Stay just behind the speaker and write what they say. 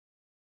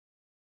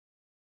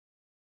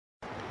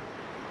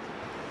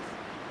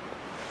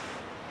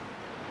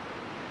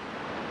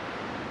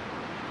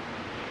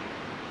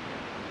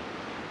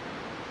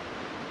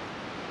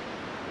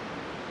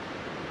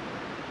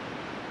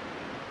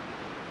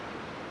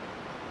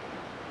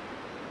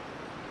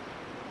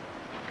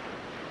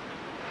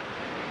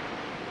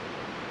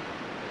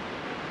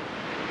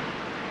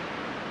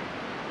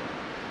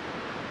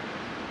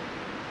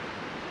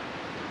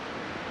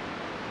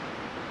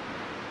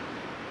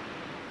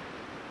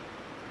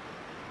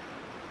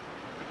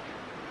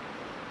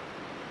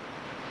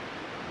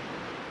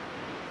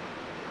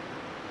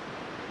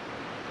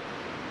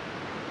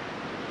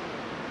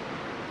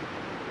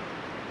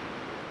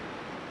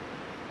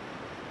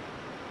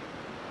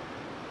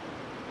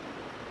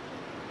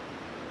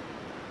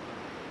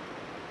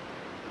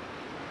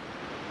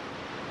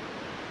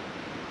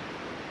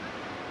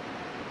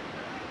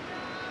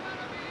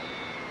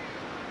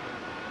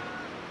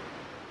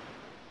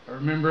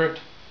remember it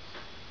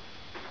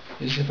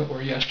as if it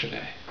were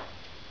yesterday.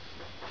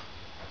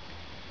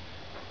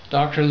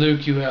 Dr.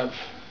 Luke, you have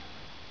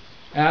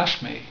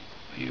asked me,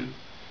 you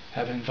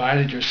have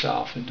invited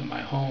yourself into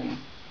my home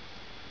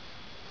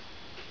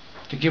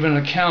to give an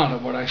account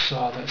of what I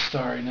saw that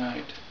starry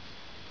night.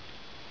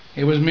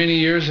 It was many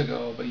years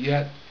ago, but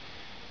yet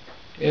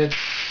it's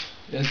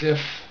as if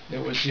it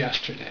was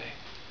yesterday.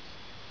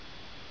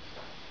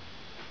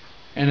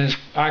 And as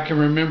I can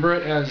remember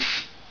it, as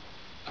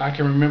I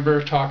can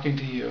remember talking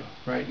to you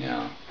right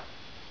now.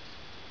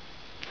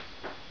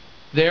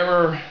 There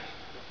were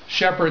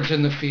shepherds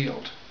in the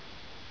field,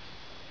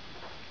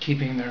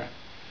 keeping their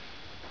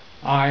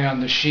eye on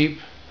the sheep,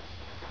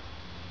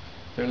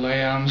 their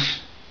lambs.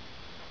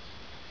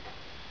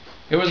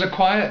 It was a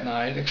quiet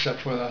night,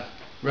 except for the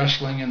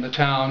wrestling in the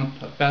town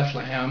of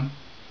Bethlehem,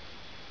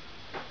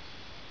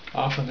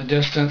 off in the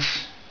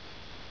distance.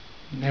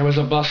 And there was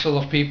a bustle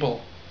of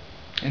people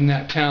in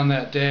that town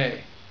that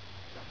day,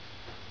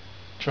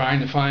 trying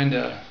to find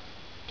a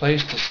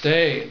place to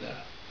stay.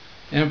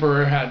 The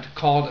emperor had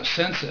called a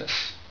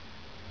census,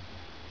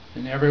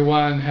 and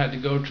everyone had to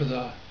go to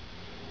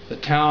the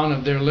town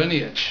of their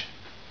lineage.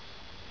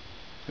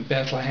 And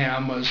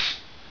Bethlehem was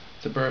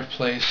the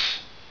birthplace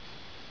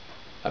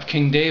of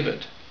King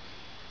David.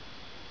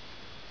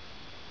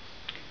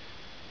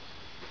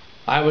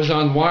 I was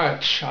on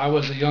watch. I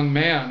was a young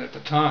man at the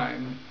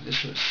time.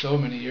 This was so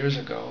many years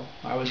ago.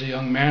 I was a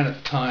young man at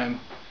the time.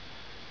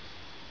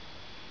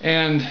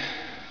 And,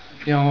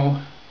 you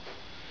know,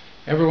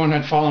 everyone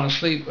had fallen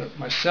asleep but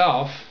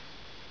myself.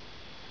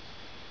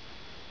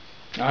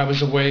 I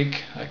was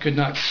awake. I could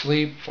not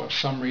sleep for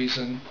some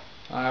reason.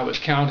 I was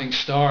counting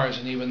stars,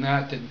 and even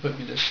that didn't put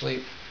me to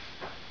sleep.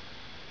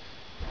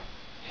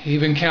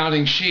 Even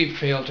counting sheep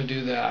failed to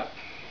do that.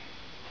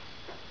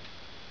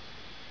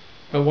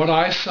 But what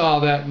I saw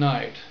that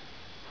night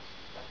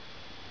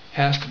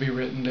has to be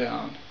written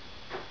down.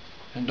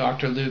 And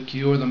Dr. Luke,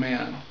 you are the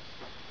man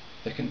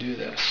that can do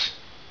this.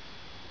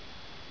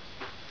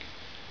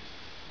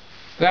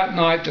 That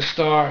night the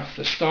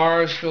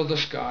stars filled the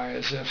sky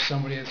as if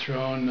somebody had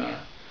thrown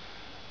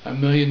a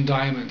million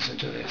diamonds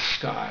into the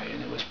sky,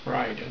 and it was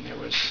bright, and there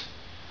was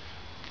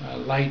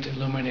light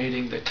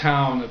illuminating the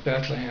town of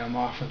Bethlehem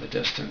off in the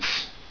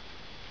distance.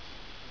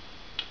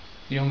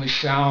 The only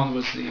sound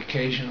was the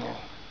occasional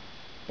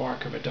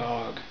bark of a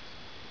dog,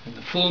 and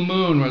the full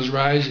moon was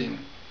rising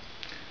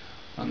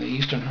on the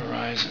eastern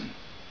horizon.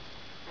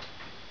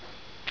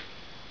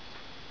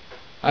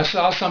 I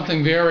saw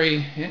something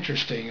very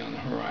interesting on the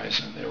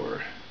horizon. There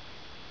were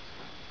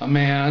a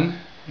man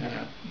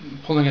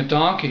pulling a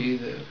donkey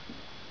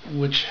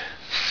which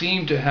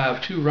seemed to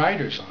have two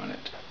riders on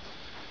it.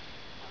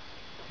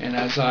 And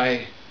as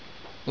I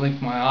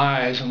blinked my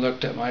eyes and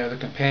looked at my other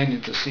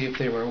companions to see if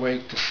they were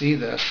awake to see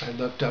this, I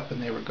looked up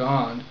and they were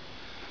gone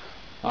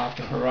off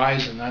the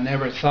horizon. I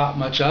never thought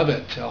much of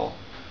it till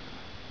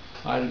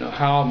I don't know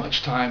how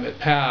much time had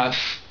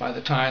passed. By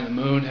the time the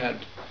moon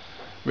had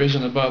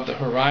risen above the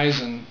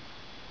horizon,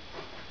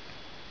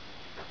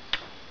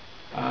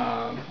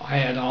 I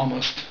had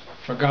almost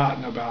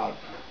forgotten about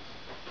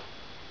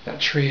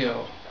that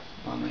trio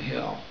on the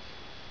hill.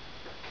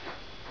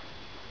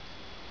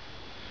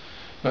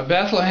 But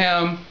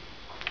Bethlehem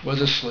was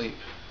asleep,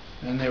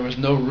 and there was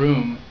no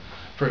room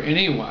for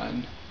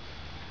anyone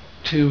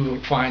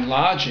to find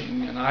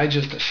lodging, and I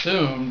just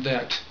assumed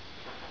that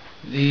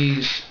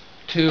these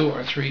 2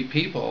 or 3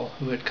 people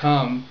who had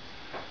come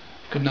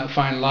could not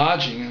find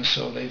lodging, and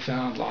so they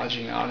found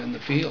lodging out in the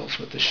fields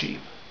with the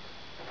sheep.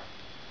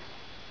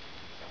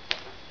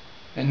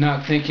 And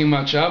not thinking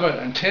much of it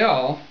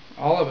until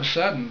all of a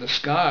sudden the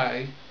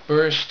sky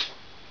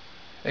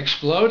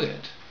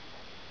exploded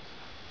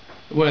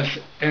with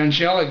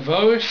angelic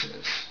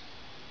voices.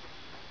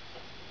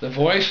 The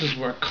voices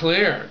were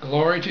clear.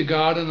 Glory to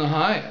God in the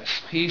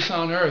highest, peace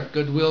on earth,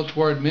 goodwill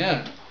toward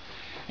men.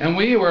 And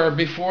we were,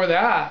 before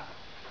that,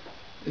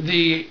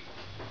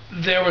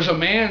 there was a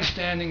man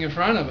standing in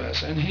front of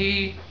us, and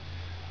he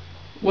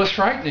was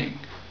frightening.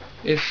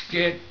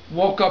 It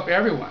woke up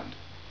everyone.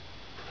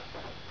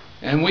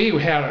 And we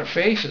had our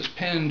faces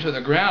pinned to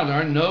the ground.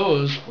 Our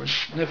nose were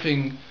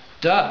sniffing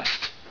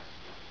dust.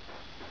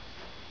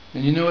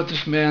 And you know what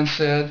this man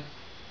said?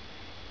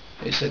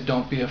 He said,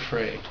 "Don't be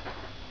afraid.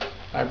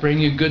 I bring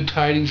you good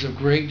tidings of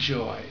great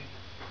joy.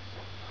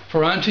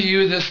 For unto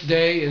you this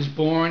day is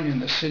born in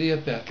the city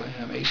of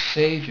Bethlehem a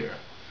Savior,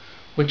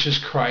 which is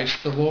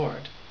Christ the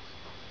Lord."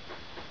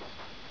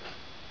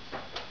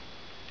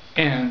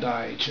 And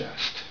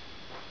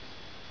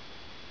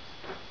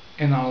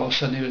and all of a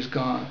sudden he was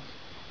gone.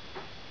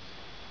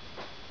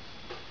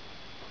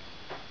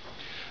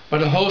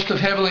 But a host of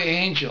heavenly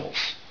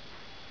angels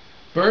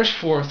burst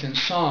forth in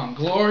song,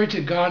 "Glory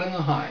to God in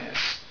the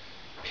highest,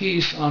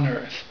 peace on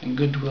earth, and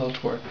goodwill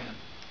toward men."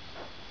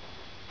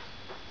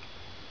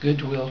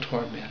 Goodwill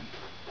toward men.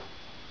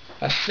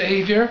 A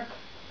Savior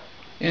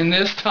in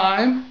this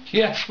time?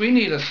 Yes, we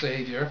need a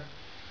Savior.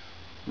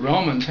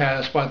 Romans had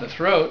us by the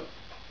throat.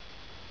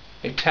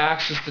 They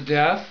taxed us to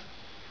death.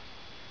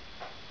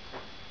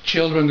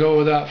 Children go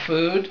without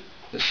food.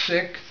 The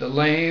sick, the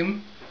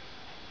lame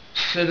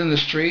sit in the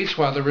streets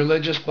while the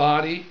religious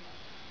body,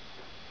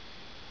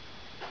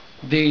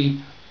 the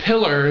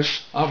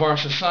pillars of our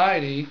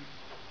society,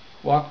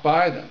 walk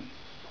by them.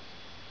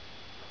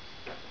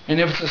 And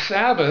if it's a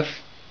Sabbath,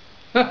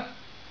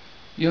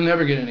 you'll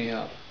never get any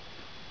help,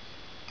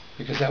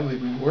 because that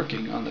would be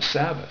working on the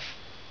Sabbath.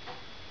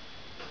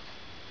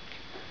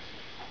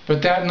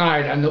 But that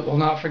night, I will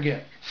not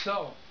forget.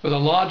 So, the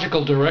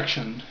logical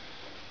direction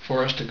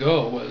for us to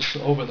go was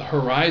over the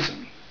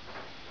horizon,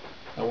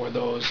 where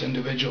those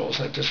individuals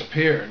had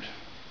disappeared.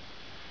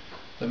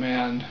 The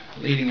man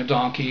leading a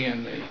donkey,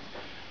 and it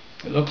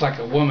looked like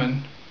a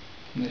woman.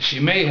 She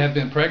may have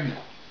been pregnant.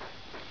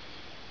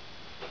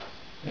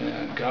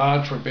 And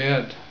God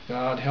forbid,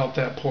 God help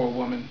that poor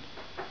woman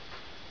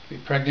be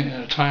pregnant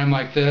in a time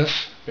like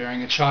this,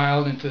 bearing a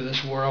child into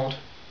this world.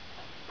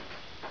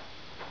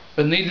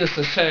 But needless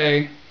to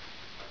say,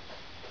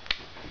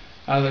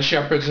 the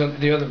shepherds,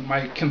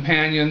 my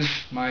companions,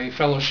 my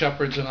fellow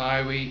shepherds and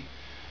I, we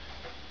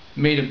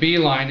made a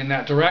beeline in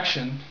that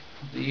direction,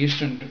 the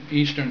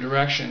eastern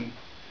direction,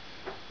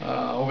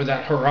 over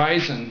that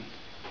horizon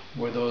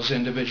where those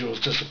individuals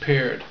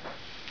disappeared.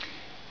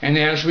 And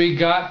as we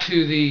got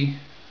to the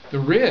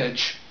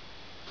ridge,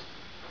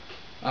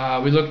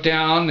 we looked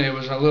down. There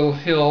was a little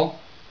hill,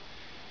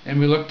 and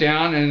we looked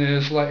down, and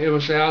it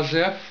was as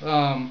if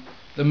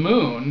the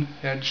moon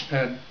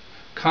had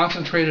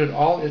concentrated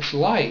all its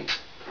light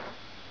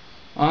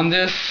on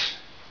this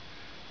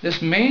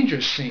manger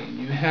scene.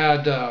 You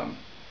had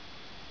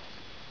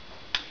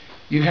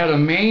a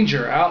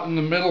manger out in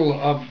the middle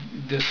of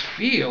this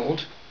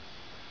field,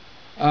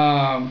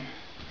 and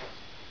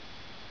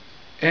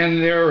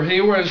there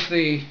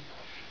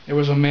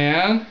was a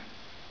man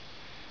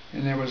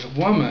and there was a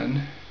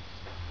woman,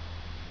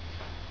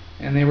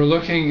 and they were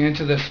looking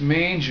into this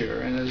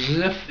manger, and as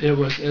if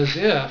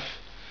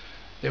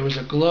there was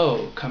a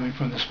glow coming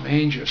from this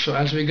manger. So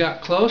as we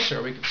got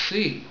closer, we could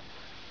see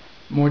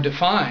more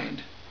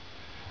defined.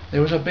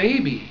 There was a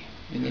baby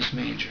in this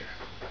manger,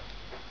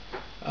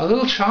 a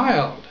little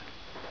child.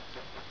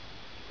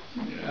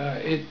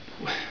 It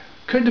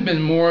couldn't have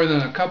been more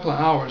than a couple of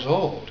hours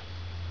old,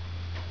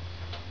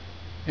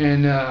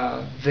 and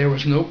there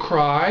was no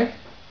cry.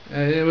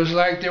 It was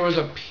like there was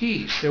a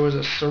peace, there was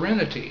a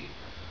serenity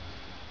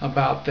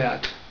about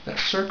that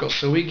circle.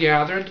 So we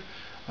gathered,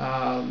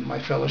 my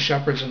fellow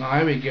shepherds and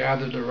I, we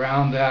gathered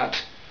around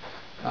that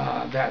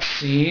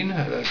scene,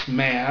 this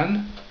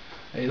man.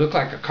 He looked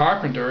like a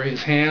carpenter.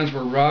 His hands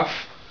were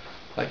rough,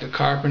 like a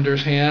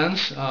carpenter's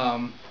hands.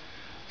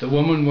 The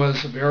woman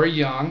was very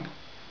young,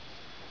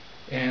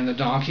 and the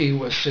donkey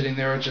was sitting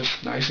there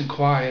just nice and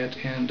quiet,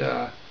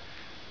 and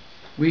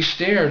we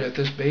stared at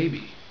this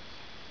baby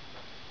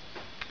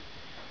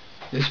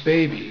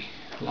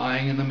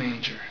lying in the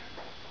manger.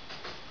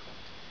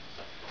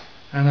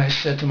 And I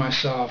said to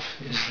myself,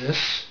 is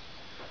this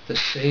the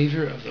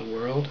Savior of the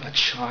world, a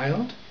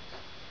child?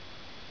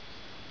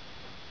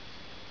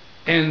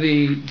 And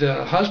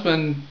the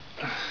husband,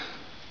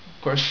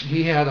 of course,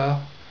 he had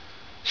a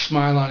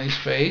smile on his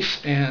face,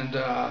 and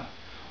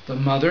the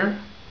mother,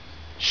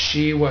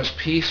 she was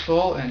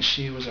peaceful and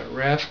she was at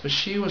rest, but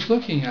she was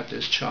looking at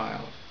this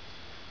child,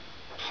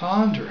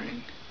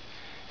 pondering,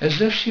 as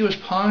if she was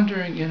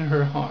pondering in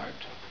her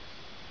heart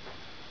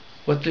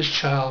what this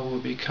child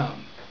will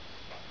become.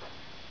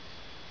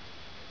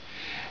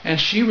 And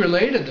she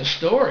related the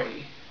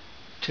story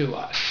to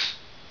us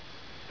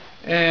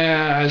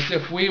as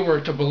if we were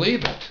to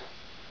believe it,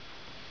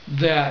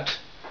 that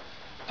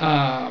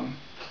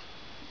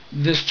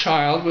this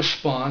child was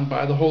spawned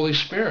by the Holy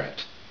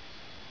Spirit.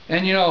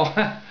 And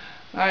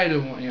I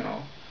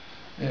don't,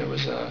 it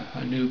was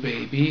a new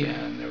baby,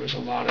 and there was a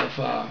lot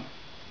of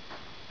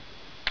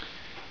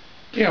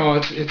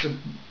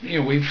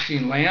we've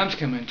seen lambs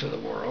come into the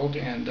world,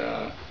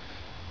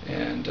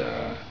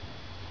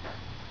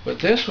 but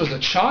this was a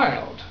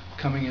child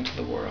coming into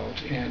the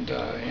world, and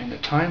in a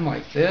time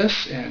like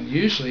this, and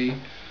usually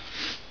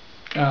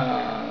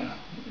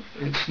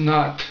it's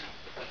not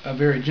a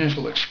very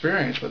gentle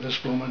experience, but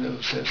this woman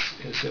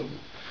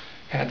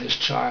had this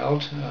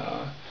child,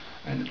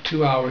 and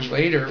 2 hours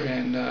later,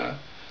 and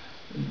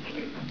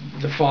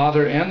the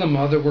father and the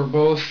mother were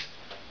both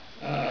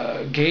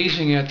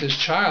gazing at this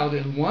child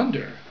in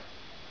wonder,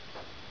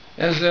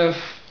 as if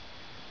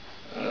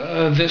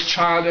this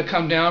child had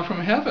come down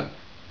from heaven.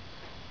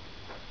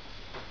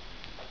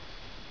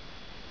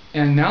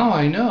 And now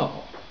I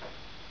know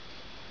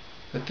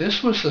that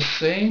this was the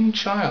same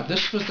child,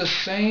 this was the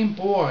same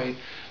boy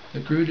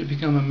that grew to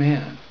become a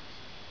man.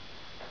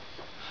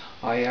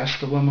 I asked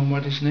the woman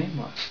what his name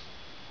was.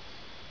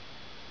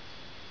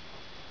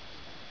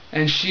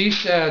 And she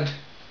said,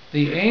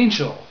 the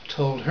angel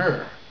told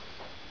her,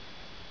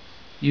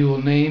 you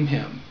will name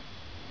him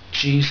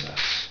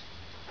Jesus.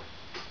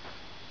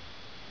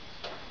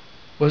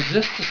 Was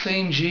this the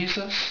same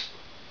Jesus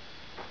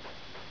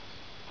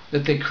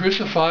that they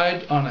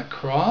crucified on a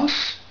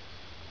cross?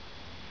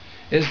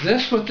 Is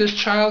this what this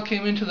child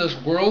came into this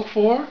world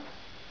for?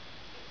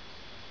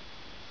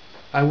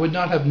 I would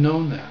not have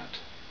known that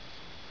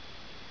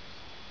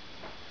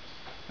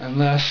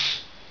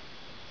unless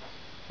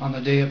on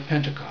the day of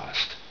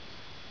Pentecost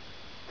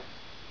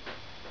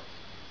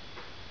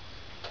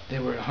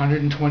there were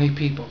 120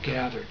 people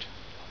gathered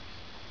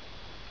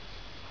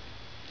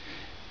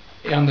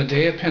on the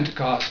day of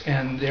Pentecost,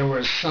 and there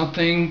was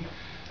something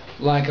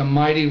like a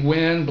mighty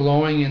wind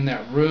blowing in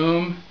that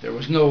room. There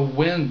was no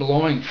wind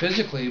blowing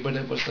physically, but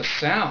it was the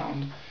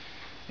sound,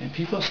 and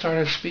people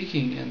started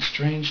speaking in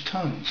strange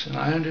tongues, and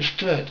I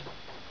understood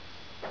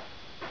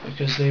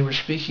because they were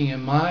speaking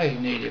in my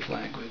native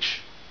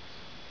language,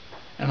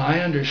 and I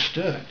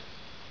understood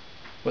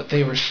what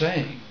they were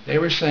saying. They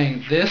were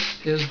saying,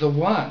 "This is the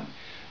one.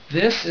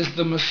 This is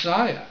the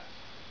Messiah.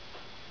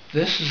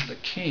 This is the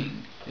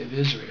King of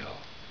Israel."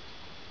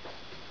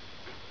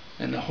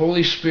 And the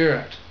Holy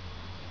Spirit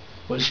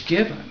was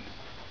given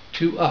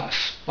to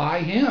us by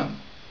Him.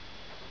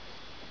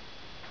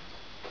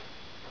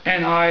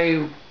 And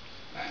I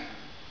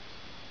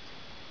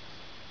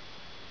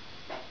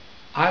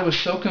was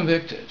so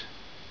convicted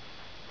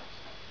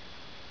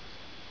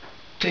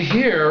to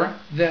hear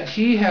that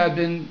He had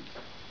been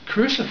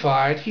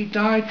crucified. He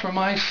died for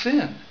my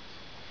sin.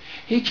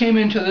 He came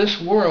into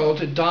this world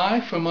to die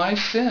for my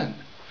sin.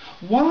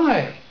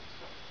 Why?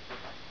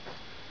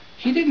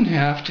 He didn't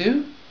have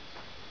to.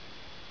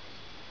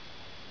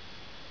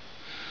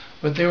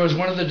 But there was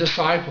one of the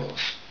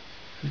disciples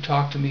who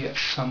talked to me at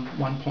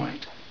one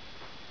point.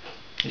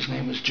 His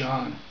name was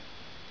John.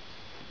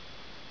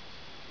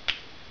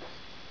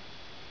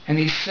 And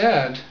he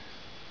said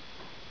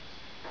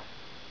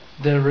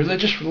the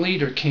religious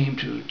leader came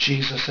to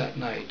Jesus at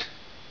night.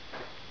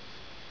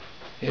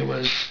 It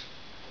was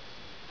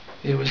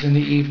in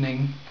the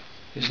evening.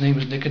 His name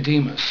was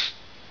Nicodemus.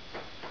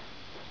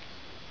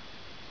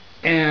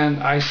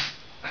 And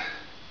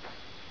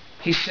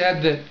he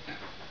said that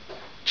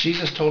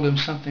Jesus told him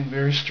something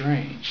very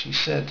strange. He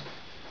said,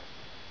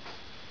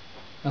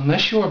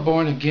 "Unless you are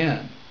born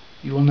again,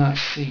 you will not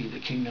see the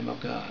kingdom of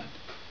God."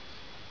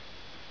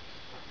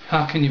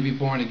 "How can you be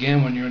born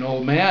again when you're an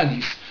old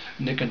man?"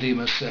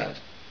 Nicodemus said.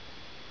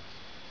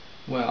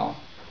 Well,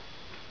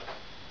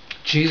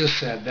 Jesus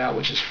said, "That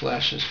which is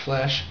flesh,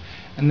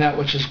 and that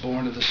which is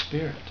born of the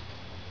Spirit."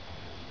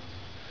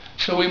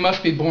 So we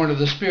must be born of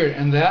the Spirit.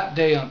 And that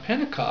day on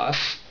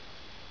Pentecost,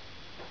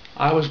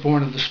 I was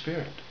born of the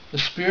Spirit. The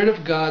Spirit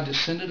of God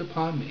descended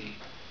upon me.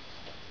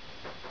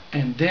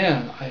 And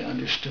then I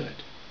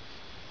understood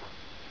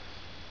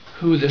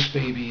who this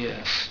baby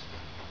is,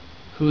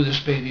 who this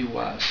baby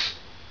was.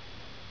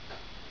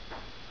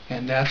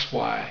 And that's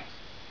why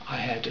I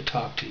had to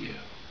talk to you.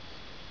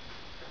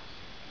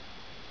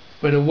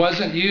 But it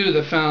wasn't you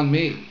that found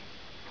me.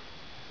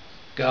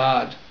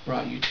 God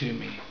brought you to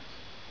me.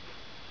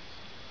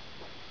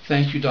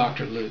 Thank you,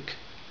 Dr. Luke.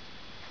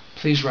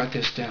 Please write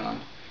this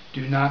down.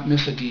 Do not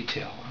miss a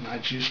detail. And I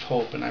just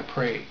hope and I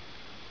pray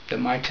that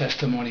my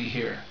testimony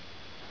here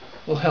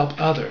will help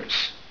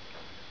others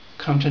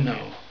come to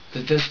know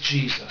that this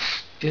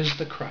Jesus is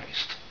the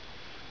Christ,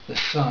 the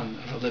Son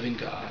of the living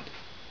God.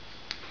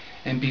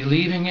 And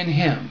believing in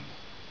Him,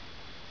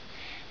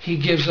 He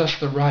gives us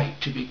the right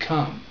to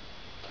become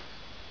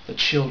the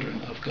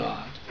children of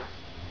God,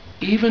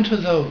 even to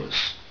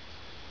those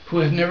who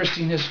have never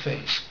seen His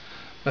face,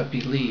 but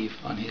believe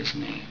on His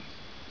name.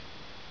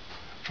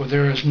 For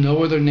there is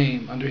no other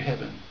name under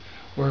heaven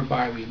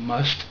whereby we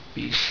must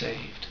be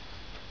saved.